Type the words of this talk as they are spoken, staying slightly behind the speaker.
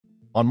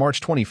On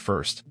March 21,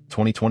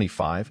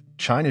 2025,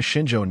 China's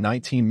Shenzhou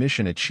 19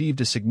 mission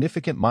achieved a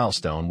significant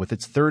milestone with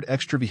its third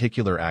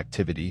extravehicular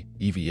activity,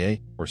 EVA,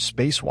 or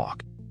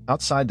spacewalk,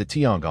 outside the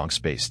Tiangong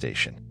space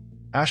station.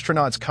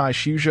 Astronauts Cai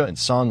Xuzhe and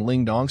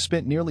Lingdong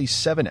spent nearly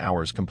 7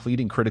 hours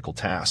completing critical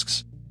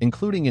tasks,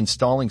 including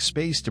installing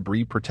space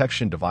debris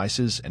protection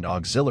devices and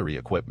auxiliary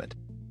equipment.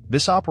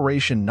 This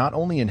operation not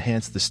only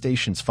enhanced the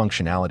station's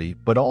functionality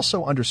but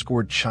also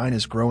underscored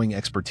China's growing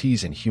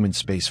expertise in human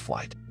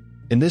spaceflight.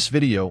 In this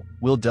video,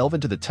 we'll delve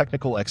into the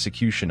technical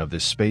execution of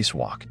this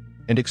spacewalk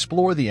and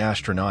explore the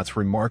astronauts'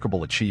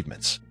 remarkable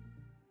achievements.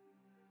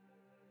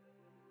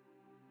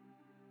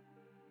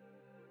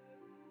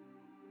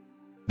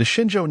 The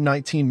Shenzhou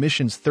 19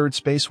 mission's third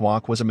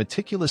spacewalk was a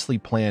meticulously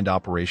planned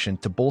operation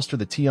to bolster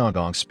the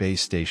Tiangong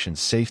space station's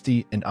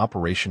safety and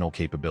operational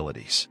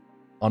capabilities.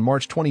 On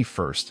March 21,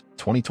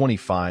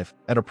 2025,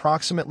 at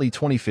approximately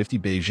 2050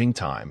 Beijing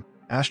time,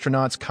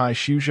 astronauts Cai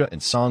Xuzhe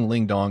and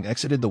Lingdong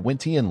exited the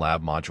Wintian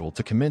lab module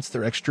to commence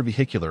their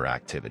extravehicular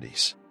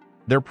activities.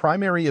 Their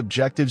primary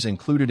objectives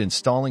included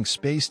installing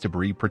space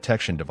debris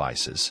protection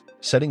devices,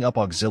 setting up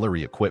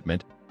auxiliary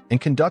equipment, and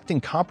conducting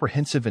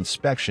comprehensive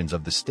inspections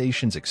of the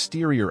station's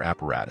exterior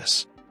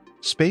apparatus.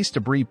 Space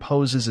debris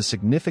poses a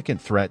significant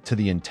threat to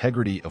the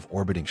integrity of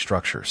orbiting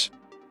structures.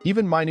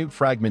 Even minute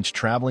fragments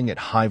traveling at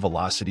high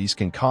velocities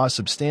can cause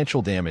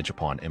substantial damage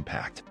upon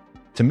impact.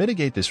 To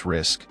mitigate this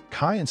risk,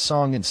 Cai and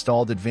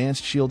installed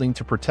advanced shielding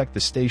to protect the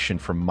station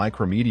from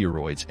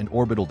micrometeoroids and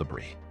orbital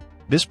debris.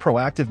 This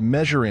proactive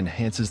measure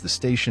enhances the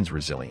station's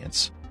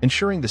resilience,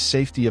 ensuring the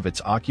safety of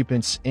its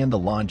occupants and the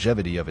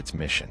longevity of its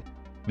mission.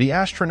 The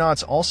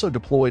astronauts also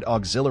deployed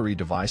auxiliary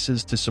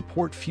devices to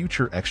support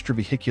future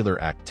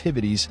extravehicular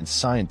activities and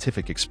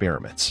scientific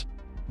experiments.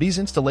 These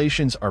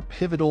installations are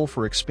pivotal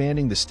for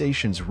expanding the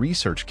station's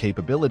research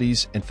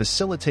capabilities and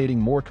facilitating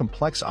more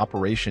complex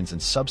operations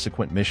and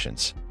subsequent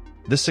missions.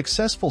 The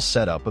successful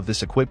setup of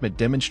this equipment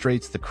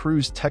demonstrates the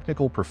crew's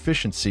technical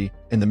proficiency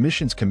and the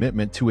mission's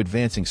commitment to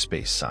advancing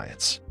space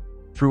science.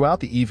 Throughout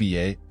the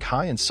EVA,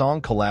 Cai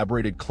and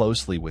collaborated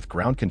closely with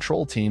ground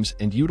control teams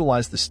and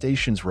utilized the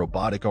station's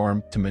robotic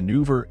arm to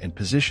maneuver and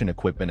position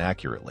equipment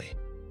accurately.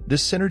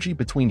 This synergy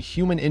between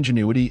human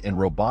ingenuity and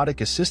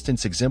robotic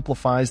assistance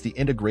exemplifies the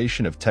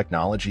integration of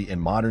technology in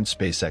modern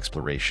space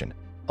exploration,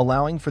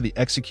 allowing for the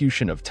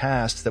execution of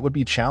tasks that would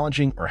be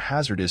challenging or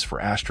hazardous for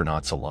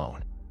astronauts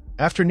alone.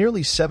 After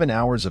nearly 7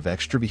 hours of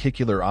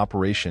extravehicular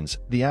operations,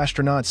 the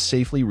astronauts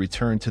safely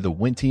returned to the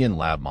Wintian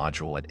lab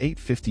module at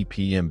 8:50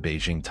 p.m.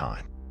 Beijing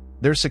time.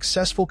 Their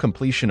successful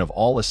completion of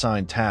all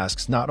assigned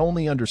tasks not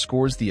only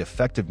underscores the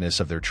effectiveness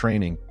of their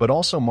training, but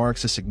also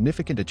marks a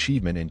significant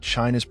achievement in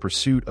China's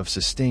pursuit of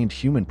sustained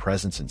human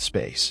presence in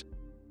space.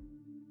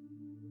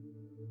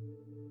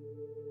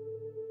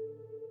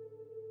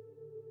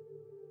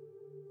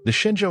 The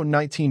Shenzhou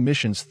 19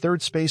 mission's third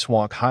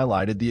spacewalk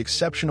highlighted the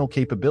exceptional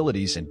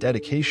capabilities and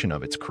dedication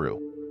of its crew,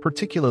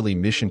 particularly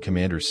Mission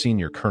Commander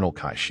Senior Colonel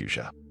Cai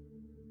Xuzhe.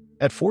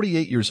 At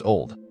 48 years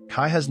old,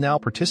 Cai has now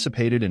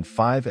participated in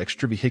 5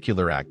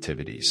 extravehicular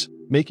activities,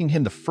 making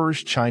him the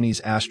first Chinese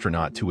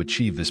astronaut to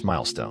achieve this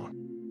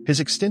milestone.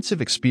 His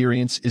extensive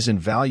experience is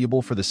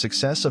invaluable for the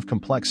success of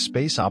complex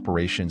space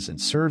operations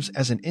and serves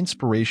as an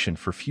inspiration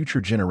for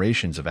future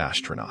generations of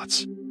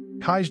astronauts.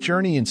 Cai's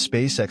journey in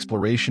space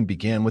exploration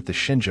began with the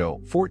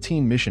Shenzhou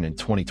 14 mission in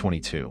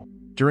 2022,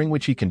 during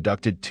which he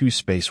conducted 2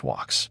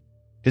 spacewalks.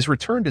 His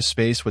return to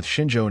space with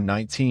Shenzhou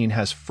 19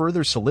 has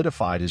further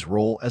solidified his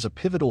role as a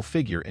pivotal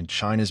figure in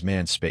China's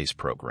manned space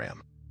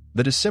program.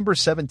 The December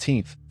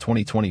 17,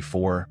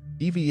 2024,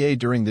 EVA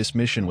during this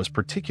mission was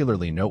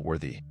particularly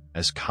noteworthy,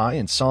 as Cai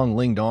and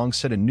Lingdong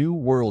set a new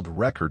world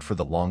record for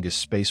the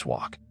longest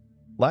spacewalk,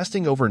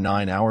 lasting over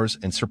 9 hours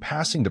and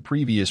surpassing the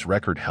previous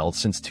record held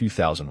since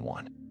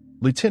 2001.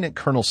 Lieutenant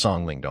Colonel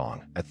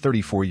Lingdong, at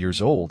 34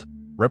 years old,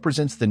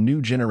 represents the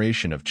new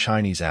generation of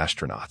Chinese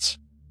astronauts.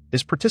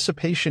 His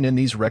participation in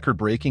these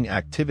record-breaking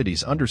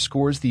activities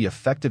underscores the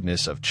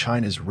effectiveness of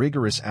China's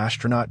rigorous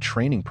astronaut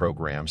training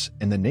programs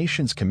and the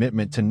nation's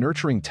commitment to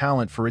nurturing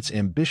talent for its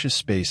ambitious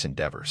space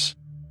endeavors.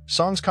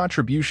 Song's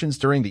contributions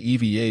during the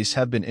EVAs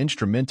have been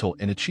instrumental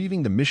in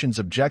achieving the mission's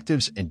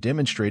objectives and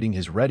demonstrating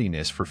his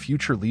readiness for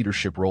future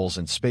leadership roles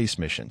in space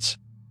missions.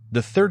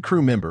 The third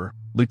crew member,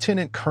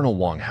 Lieutenant Colonel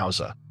Wang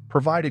Haoze,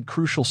 provided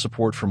crucial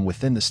support from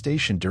within the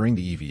station during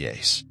the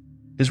EVAs.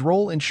 His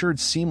role ensured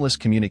seamless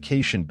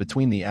communication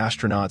between the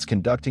astronauts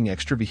conducting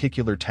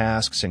extravehicular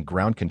tasks and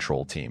ground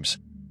control teams,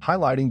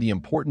 highlighting the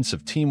importance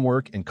of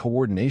teamwork and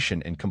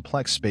coordination in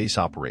complex space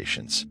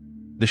operations.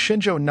 The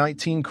Shenzhou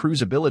 19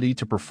 crew's ability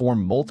to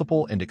perform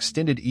multiple and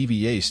extended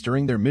EVAs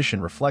during their mission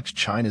reflects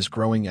China's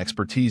growing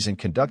expertise in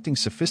conducting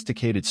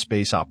sophisticated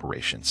space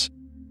operations.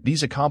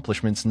 These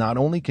accomplishments not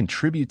only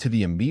contribute to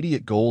the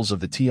immediate goals of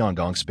the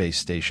Tiangong space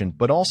station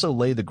but also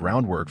lay the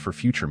groundwork for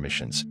future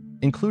missions,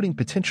 including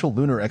potential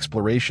lunar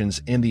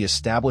explorations and the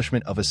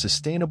establishment of a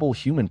sustainable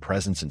human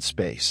presence in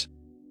space.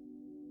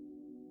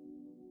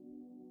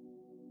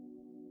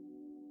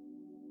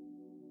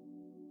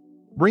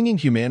 bringing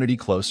humanity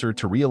closer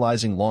to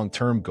realizing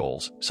long-term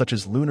goals such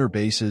as lunar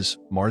bases,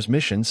 Mars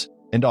missions,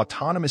 and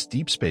autonomous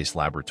deep space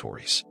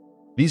laboratories.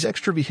 These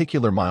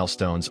extravehicular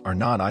milestones are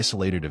not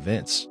isolated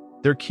events.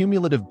 They're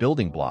cumulative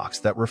building blocks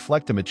that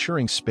reflect a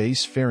maturing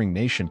spacefaring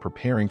nation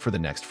preparing for the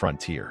next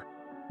frontier.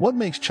 What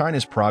makes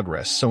China's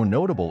progress so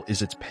notable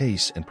is its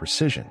pace and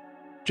precision.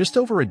 Just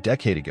over a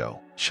decade ago,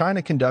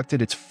 China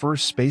conducted its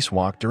first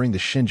spacewalk during the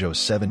Shenzhou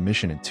 7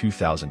 mission in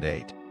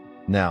 2008.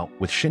 Now,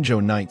 with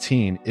Shenzhou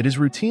 19, it is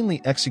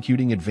routinely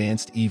executing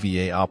advanced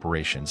EVA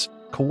operations,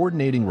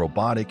 coordinating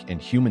robotic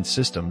and human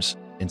systems,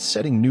 and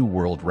setting new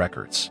world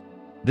records.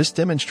 This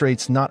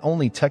demonstrates not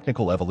only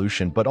technical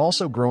evolution but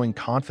also growing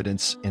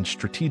confidence and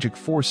strategic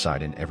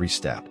foresight in every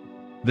step.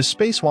 The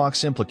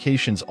spacewalk's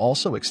implications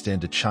also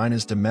extend to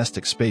China's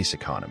domestic space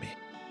economy.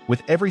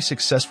 With every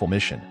successful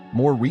mission,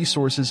 more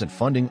resources and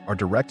funding are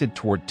directed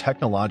toward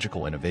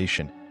technological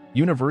innovation,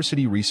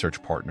 university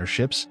research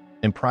partnerships,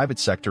 and private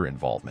sector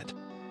involvement.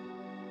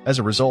 As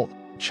a result,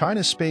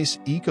 China's space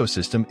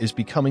ecosystem is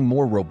becoming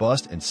more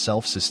robust and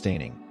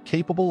self-sustaining,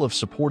 capable of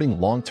supporting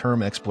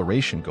long-term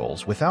exploration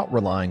goals without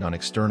relying on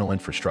external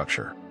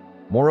infrastructure.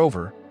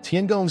 Moreover,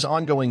 Tiangong's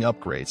ongoing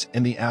upgrades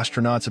and the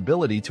astronaut's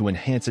ability to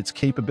enhance its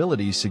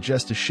capabilities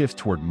suggest a shift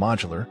toward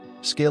modular,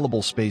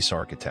 scalable space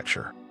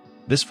architecture.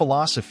 This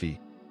philosophy,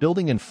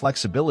 building in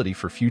flexibility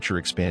for future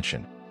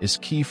expansion, is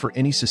key for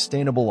any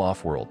sustainable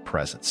off-world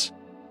presence.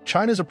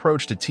 China's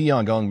approach to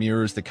Tiangong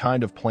mirrors the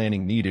kind of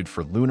planning needed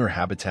for lunar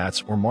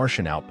habitats or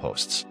Martian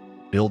outposts.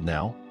 Build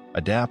now,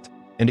 adapt,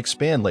 and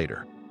expand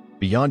later.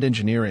 Beyond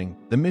engineering,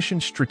 the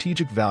mission's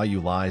strategic value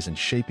lies in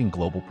shaping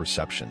global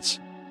perceptions.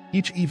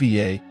 Each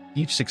EVA,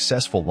 each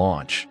successful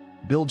launch,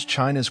 builds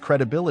China's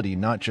credibility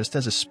not just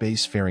as a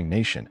spacefaring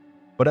nation,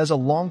 but as a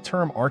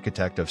long-term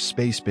architect of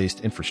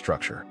space-based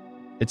infrastructure.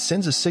 It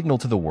sends a signal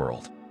to the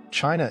world.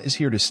 China is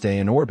here to stay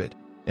in orbit,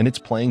 and it's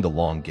playing the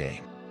long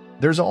game.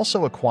 There's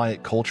also a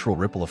quiet cultural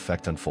ripple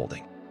effect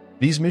unfolding.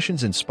 These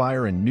missions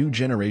inspire a new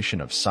generation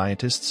of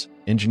scientists,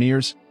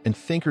 engineers, and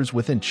thinkers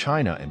within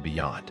China and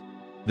beyond.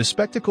 The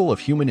spectacle of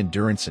human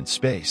endurance in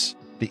space,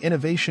 the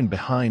innovation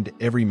behind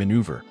every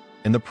maneuver,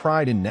 and the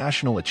pride in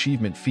national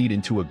achievement feed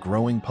into a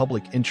growing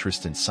public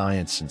interest in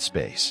science and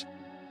space.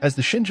 As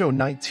the Shenzhou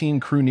 19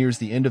 crew nears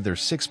the end of their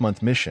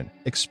 6-month mission,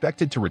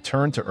 expected to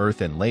return to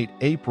Earth in late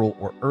April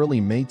or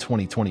early May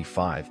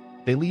 2025,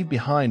 they leave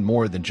behind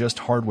more than just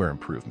hardware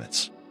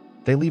improvements.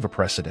 They leave a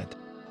precedent,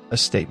 a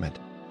statement.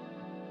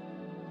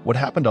 What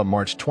happened on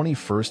March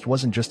 21st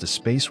wasn't just a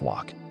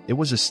spacewalk, it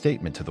was a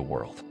statement to the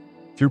world.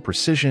 Through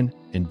precision,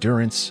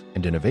 endurance,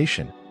 and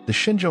innovation, the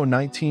Shenzhou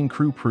 19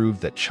 crew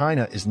proved that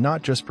China is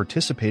not just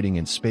participating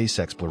in space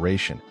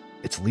exploration,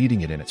 it's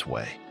leading it in its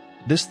way.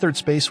 This third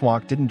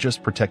spacewalk didn't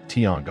just protect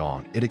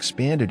Tiangong, it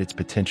expanded its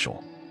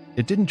potential.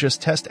 It didn't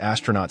just test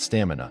astronaut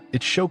stamina,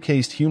 it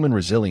showcased human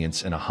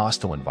resilience in a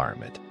hostile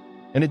environment.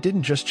 And it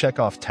didn't just check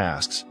off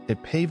tasks,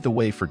 it paved the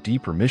way for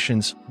deeper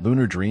missions,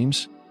 lunar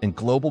dreams, and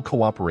global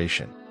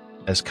cooperation.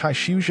 As Cai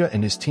Xuzhe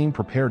and his team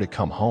prepare to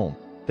come home,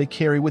 they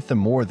carry with them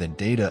more than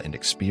data and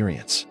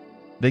experience.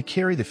 They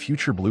carry the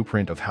future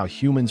blueprint of how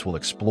humans will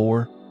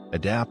explore,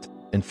 adapt,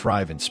 and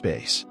thrive in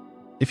space.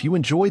 If you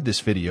enjoyed this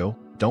video,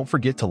 don't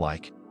forget to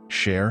like,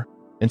 share,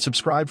 and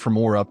subscribe for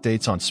more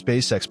updates on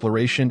space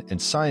exploration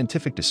and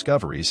scientific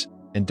discoveries,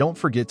 and don't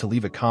forget to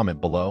leave a comment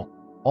below.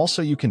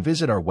 Also, you can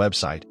visit our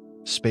website,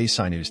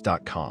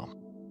 spaceinews.com.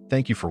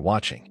 Thank you for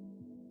watching,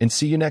 and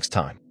see you next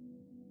time.